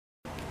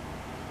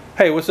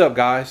Hey, what's up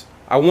guys?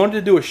 I wanted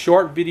to do a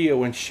short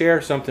video and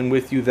share something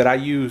with you that I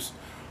use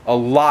a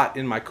lot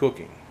in my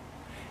cooking.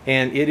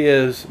 And it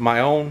is my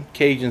own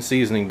Cajun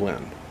seasoning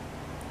blend.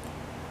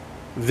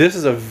 This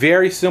is a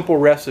very simple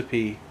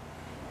recipe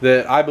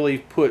that I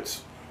believe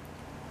puts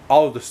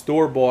all of the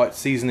store-bought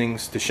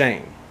seasonings to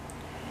shame.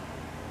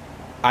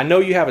 I know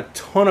you have a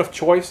ton of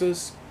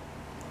choices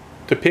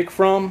to pick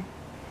from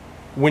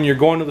when you're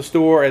going to the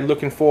store and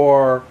looking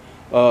for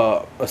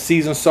a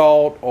seasoned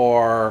salt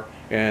or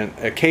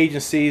a Cajun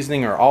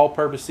seasoning or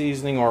all-purpose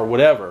seasoning or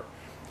whatever.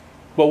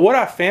 But what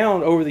I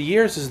found over the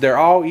years is they're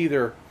all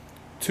either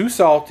too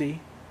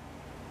salty,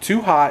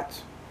 too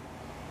hot,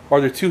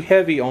 or they're too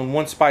heavy on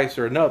one spice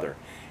or another.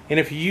 And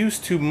if you use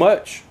too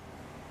much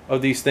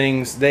of these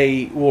things,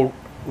 they will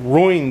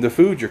ruin the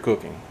food you're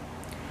cooking.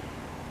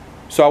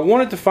 So I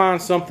wanted to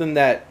find something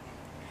that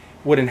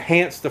would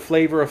enhance the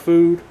flavor of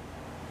food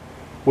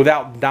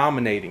without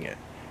dominating it.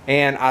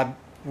 And I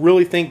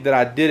really think that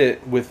I did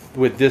it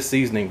with this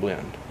seasoning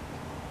blend.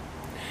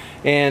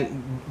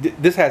 And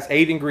this has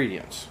 8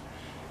 ingredients.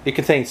 It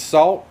contains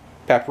salt,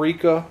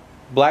 paprika,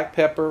 black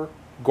pepper,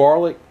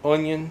 garlic,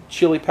 onion,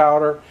 chili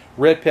powder,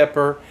 red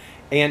pepper,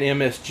 and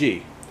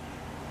MSG.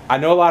 I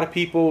know a lot of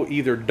people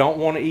either don't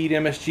want to eat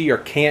MSG or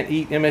can't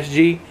eat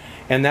MSG,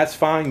 and that's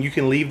fine. You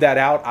can leave that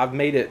out. I've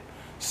made it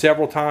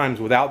several times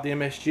without the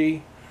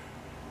MSG,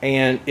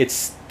 and it's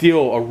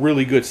still a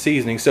really good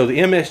seasoning. So the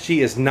MSG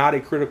is not a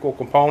critical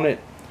component.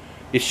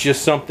 It's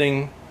just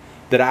something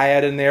that I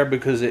add in there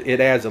because it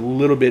adds a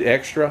little bit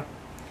extra.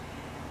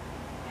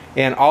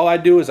 And all I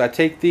do is I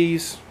take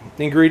these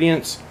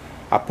ingredients,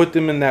 I put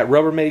them in that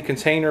Rubbermaid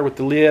container with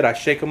the lid, I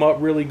shake them up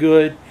really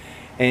good,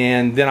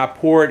 and then I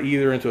pour it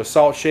either into a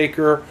salt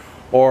shaker,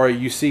 or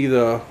you see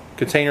the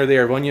container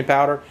there of onion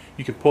powder.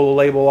 You can pull the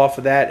label off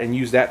of that and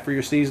use that for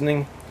your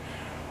seasoning.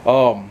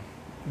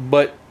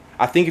 But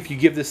I think if you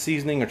give this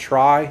seasoning a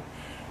try,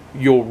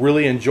 you'll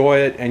really enjoy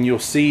it, and you'll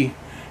see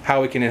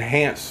how it can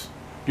enhance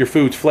your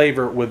food's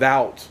flavor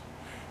without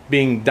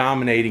being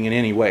dominating in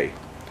any way.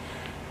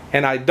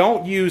 And I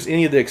don't use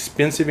any of the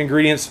expensive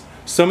ingredients.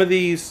 Some of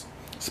these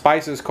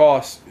spices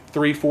cost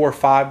 $3, $4,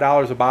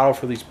 $5 a bottle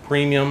for these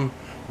premium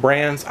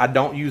brands. I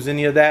don't use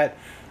any of that.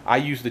 I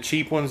use the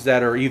cheap ones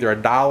that are either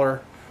 $1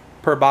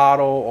 per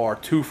bottle or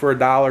 2 for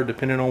 $1,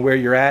 depending on where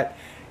you're at,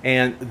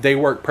 and they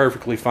work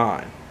perfectly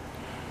fine.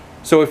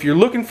 So if you're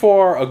looking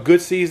for a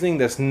good seasoning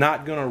that's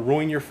not going to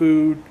ruin your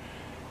food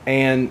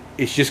and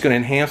it's just going to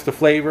enhance the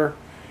flavor,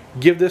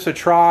 give this a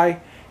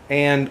try,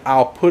 and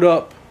I'll put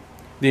up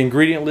the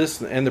ingredient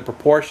list and the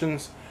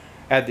proportions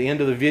at the end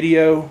of the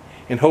video,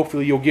 and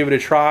hopefully you'll give it a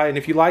try. And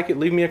if you like it,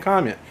 leave me a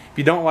comment. If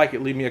you don't like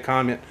it, leave me a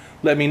comment.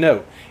 Let me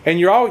know. And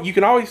you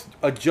can always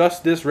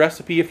adjust this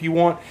recipe if you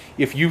want.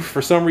 If you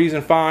for some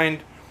reason find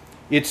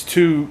it's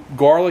too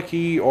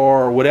garlicky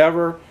or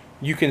whatever,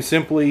 you can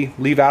simply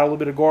leave out a little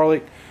bit of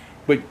garlic,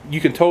 but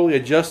you can totally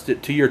adjust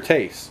it to your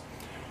taste.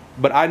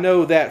 But I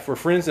know that for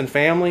friends and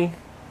family,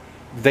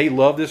 they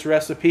love this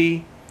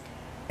recipe,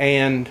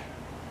 and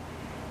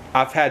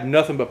I've had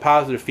nothing but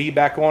positive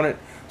feedback on it.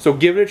 So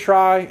give it a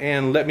try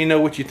and let me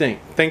know what you think.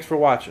 Thanks for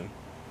watching.